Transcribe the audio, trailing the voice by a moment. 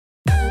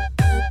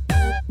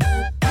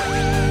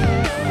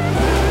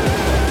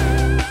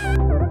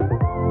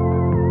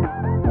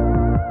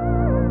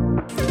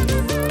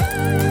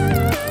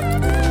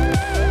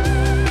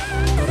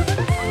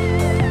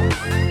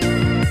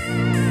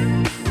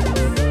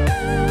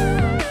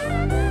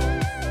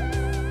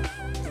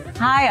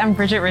Hi, I'm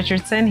Bridget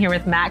Richardson here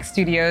with Mac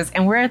Studios,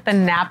 and we're at the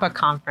Napa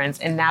Conference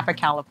in Napa,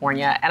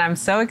 California. And I'm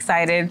so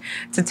excited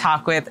to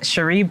talk with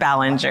Chéri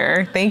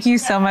Ballinger. Thank you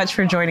so much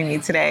for joining me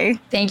today.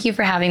 Thank you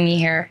for having me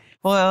here.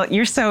 Well,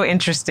 you're so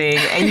interesting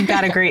and you've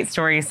got a great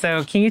story.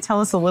 So can you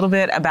tell us a little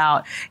bit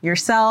about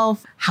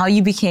yourself, how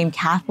you became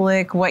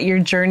Catholic, what your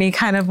journey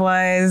kind of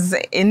was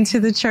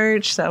into the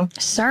church?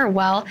 Sure.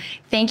 Well,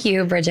 thank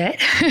you,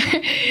 Bridget.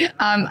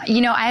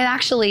 I've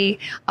actually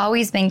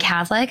always been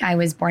Catholic. I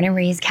was born and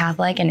raised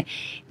Catholic, and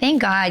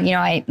thank God,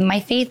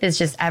 my faith is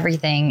just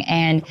everything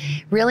and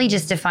really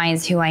just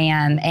defines who I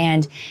am.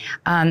 And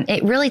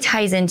it really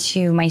ties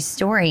into my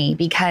story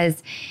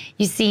because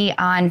you see,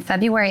 on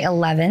February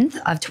 11th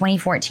of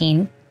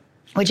 2014,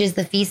 which is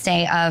the feast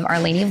day of Our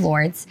Lady of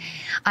Lourdes,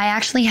 I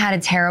actually had a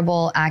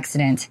terrible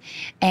accident.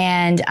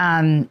 And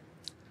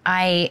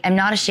I am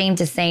not ashamed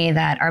to say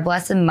that our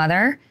Blessed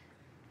Mother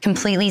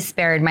completely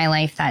spared my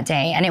life that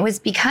day. And it was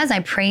because I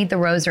prayed the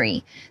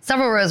rosary,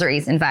 several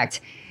rosaries, in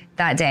fact,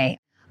 that day.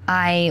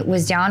 I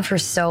was down for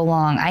so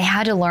long. I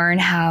had to learn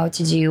how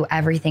to do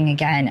everything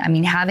again. I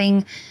mean,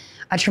 having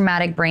a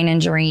traumatic brain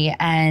injury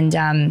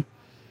and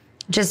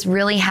just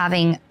really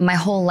having my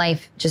whole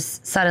life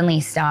just suddenly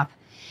stop.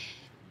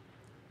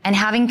 And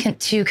having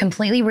to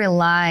completely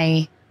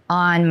rely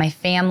on my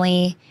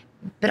family,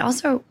 but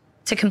also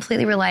to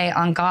completely rely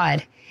on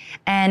God.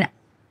 And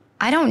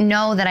I don't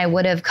know that I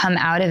would have come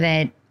out of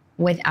it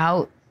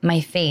without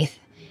my faith.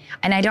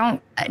 And I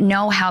don't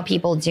know how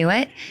people do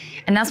it.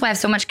 And that's why I have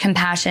so much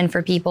compassion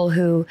for people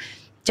who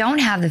don't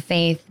have the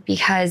faith,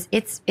 because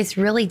it's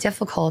really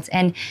difficult.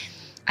 And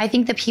I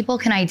think that people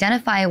can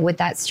identify with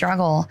that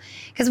struggle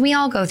because we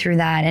all go through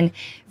that. And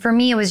for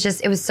me, it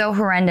was so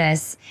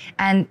horrendous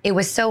and it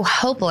was so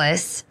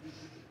hopeless.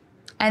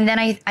 And then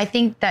I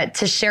think that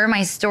to share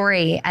my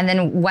story and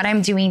then what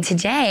I'm doing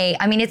today,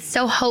 I mean, it's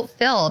so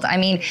hope-filled. I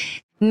mean,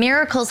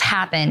 miracles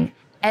happen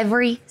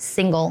every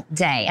single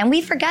day. And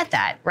we forget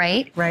that,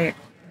 right? Right.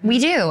 We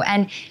do.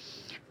 And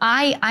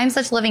I'm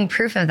such living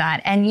proof of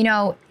that. And you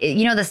know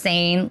the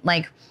saying,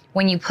 like,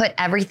 when you put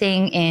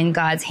everything in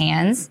God's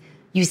hands,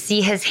 you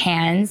see his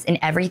hands in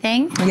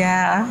everything.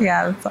 Yeah,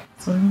 that's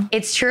awesome.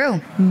 It's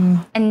true.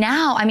 And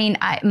now, I mean,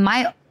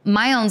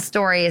 my own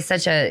story is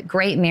such a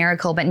great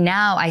miracle, but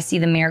now I see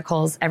the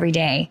miracles every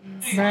day.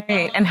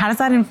 Right. And how does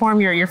that inform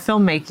your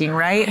filmmaking,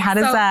 right? How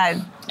does that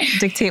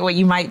dictate what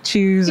you might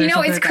choose?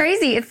 It's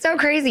crazy. It's so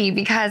crazy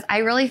because I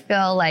really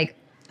feel like,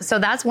 so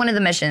that's one of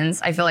the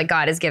missions I feel like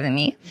God has given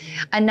me.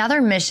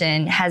 Another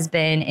mission has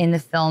been in the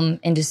film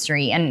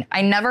industry. And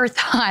I never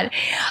thought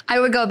I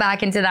would go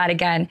back into that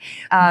again.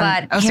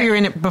 So you were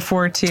in it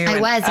before too?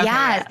 I was, okay,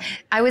 yeah.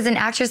 I was an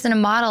actress and a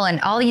model and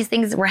all these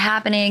things were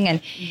happening.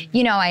 And,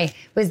 I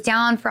was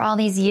down for all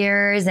these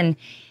years. And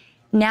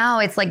now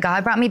it's like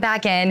God brought me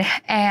back in.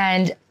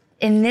 And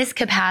in this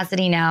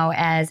capacity now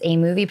as a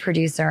movie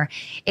producer,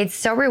 it's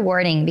so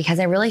rewarding because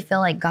I really feel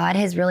like God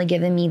has really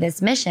given me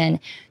this mission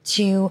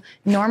to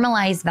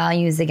normalize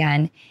values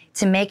again,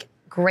 to make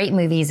great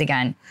movies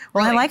again.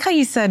 Well, I like how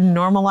you said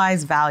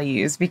normalize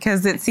values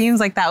because it seems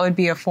like that would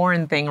be a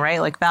foreign thing, right?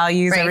 Like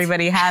values, right.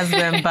 Everybody has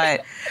them,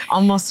 but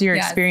almost your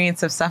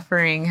experience of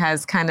suffering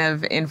has kind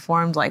of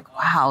informed like,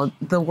 wow,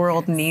 the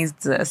world needs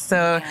this.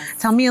 So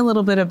tell me a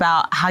little bit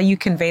about how you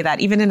convey that,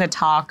 even in a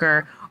talk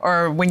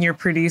or when you're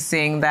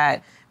producing,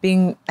 that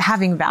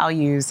having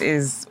values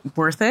is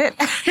worth it.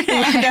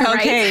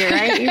 Okay,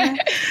 right? Yeah.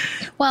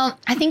 Well,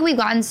 I think we've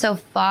gotten so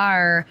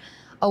far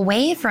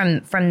away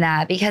from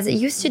that because it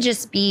used to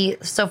just be,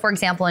 so for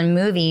example, in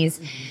movies,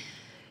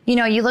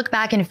 you look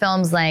back in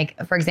films like,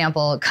 for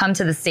example, Come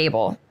to the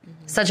Stable,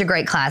 such a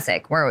great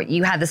classic where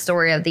you had the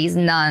story of these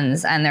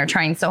nuns and they're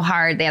trying so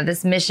hard. They have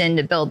this mission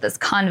to build this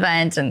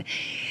convent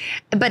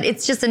but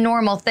it's just a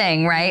normal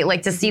thing, right?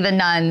 Like to see the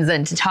nuns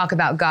and to talk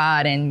about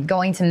God and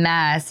going to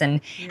mass and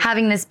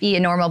having this be a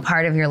normal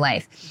part of your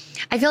life.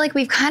 I feel like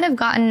we've kind of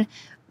gotten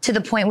to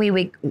the point where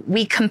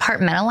we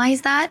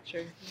compartmentalize that.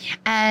 Sure.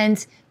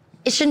 And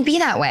it shouldn't be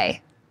that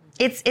way.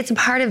 It's a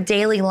part of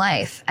daily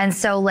life. And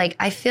so like,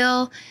 I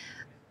feel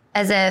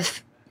as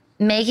if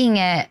making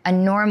it a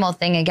normal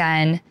thing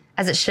again,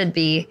 as it should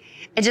be,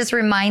 it just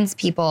reminds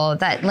people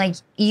that like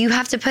you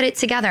have to put it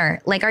together.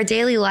 Like our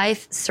daily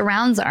life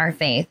surrounds our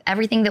faith.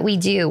 Everything that we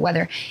do,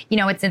 whether,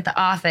 it's at the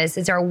office,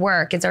 it's our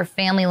work, it's our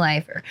family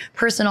life or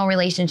personal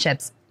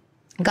relationships.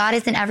 God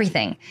is in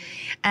everything.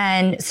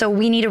 And so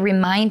we need to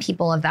remind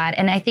people of that.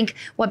 And I think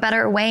what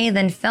better way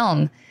than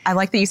film? I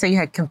like that you say you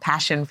had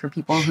compassion for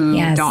people who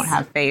don't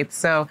have faith.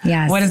 So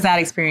what has that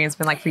experience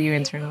been like for you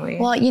internally?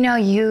 Well,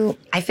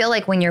 I feel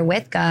like when you're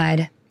with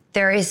God,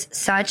 there is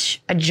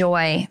such a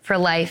joy for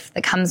life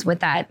that comes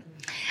with that.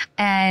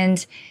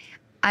 And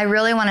I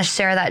really want to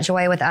share that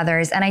joy with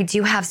others. And I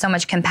do have so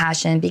much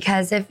compassion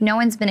because if no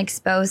one's been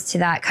exposed to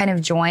that kind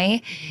of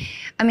joy,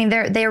 I mean,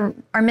 they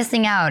are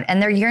missing out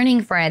and they're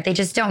yearning for it. They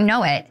just don't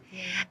know it.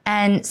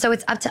 And so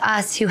it's up to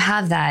us who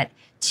have that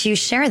to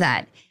share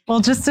that. Well,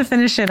 just to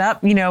finish it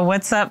up,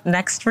 what's up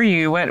next for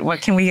you?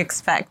 What can we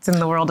expect in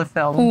the world of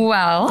film?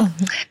 Well,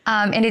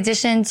 in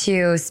addition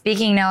to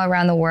speaking now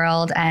around the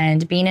world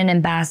and being an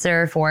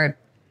ambassador for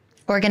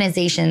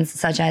organizations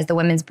such as the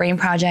Women's Brain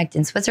Project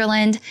in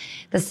Switzerland,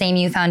 the Same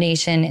You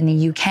Foundation in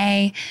the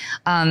UK,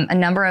 a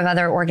number of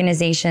other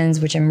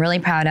organizations, which I'm really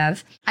proud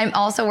of. I'm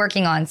also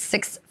working on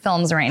 6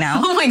 films right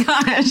now. Oh my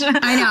gosh.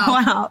 I know.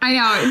 Wow. I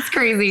know. It's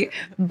crazy.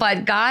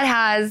 But God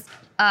has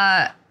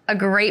a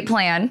great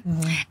plan.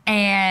 Mm-hmm.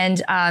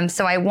 And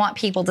so I want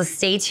people to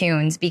stay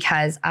tuned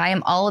because I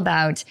am all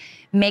about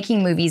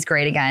making movies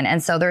great again.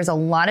 And so there's a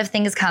lot of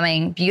things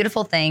coming,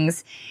 beautiful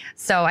things.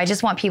 So I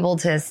just want people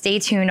to stay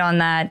tuned on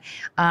that.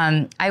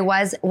 I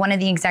was one of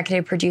the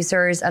executive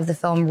producers of the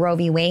film Roe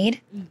v.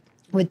 Wade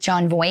with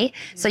Jon Voight.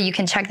 So you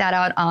can check that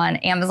out on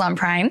Amazon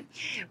Prime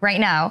right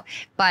now.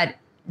 But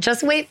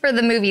just wait for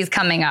the movies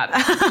coming up.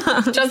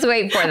 Just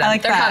wait for them.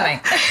 They're coming.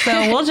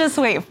 So we'll just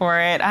wait for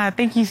it.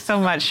 Thank you so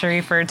much,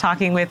 Chéri, for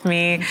talking with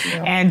me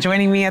and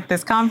joining me at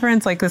this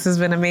conference. This has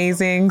been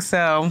amazing.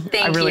 So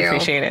I really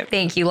appreciate it.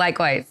 Thank you.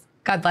 Likewise.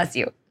 God bless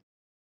you.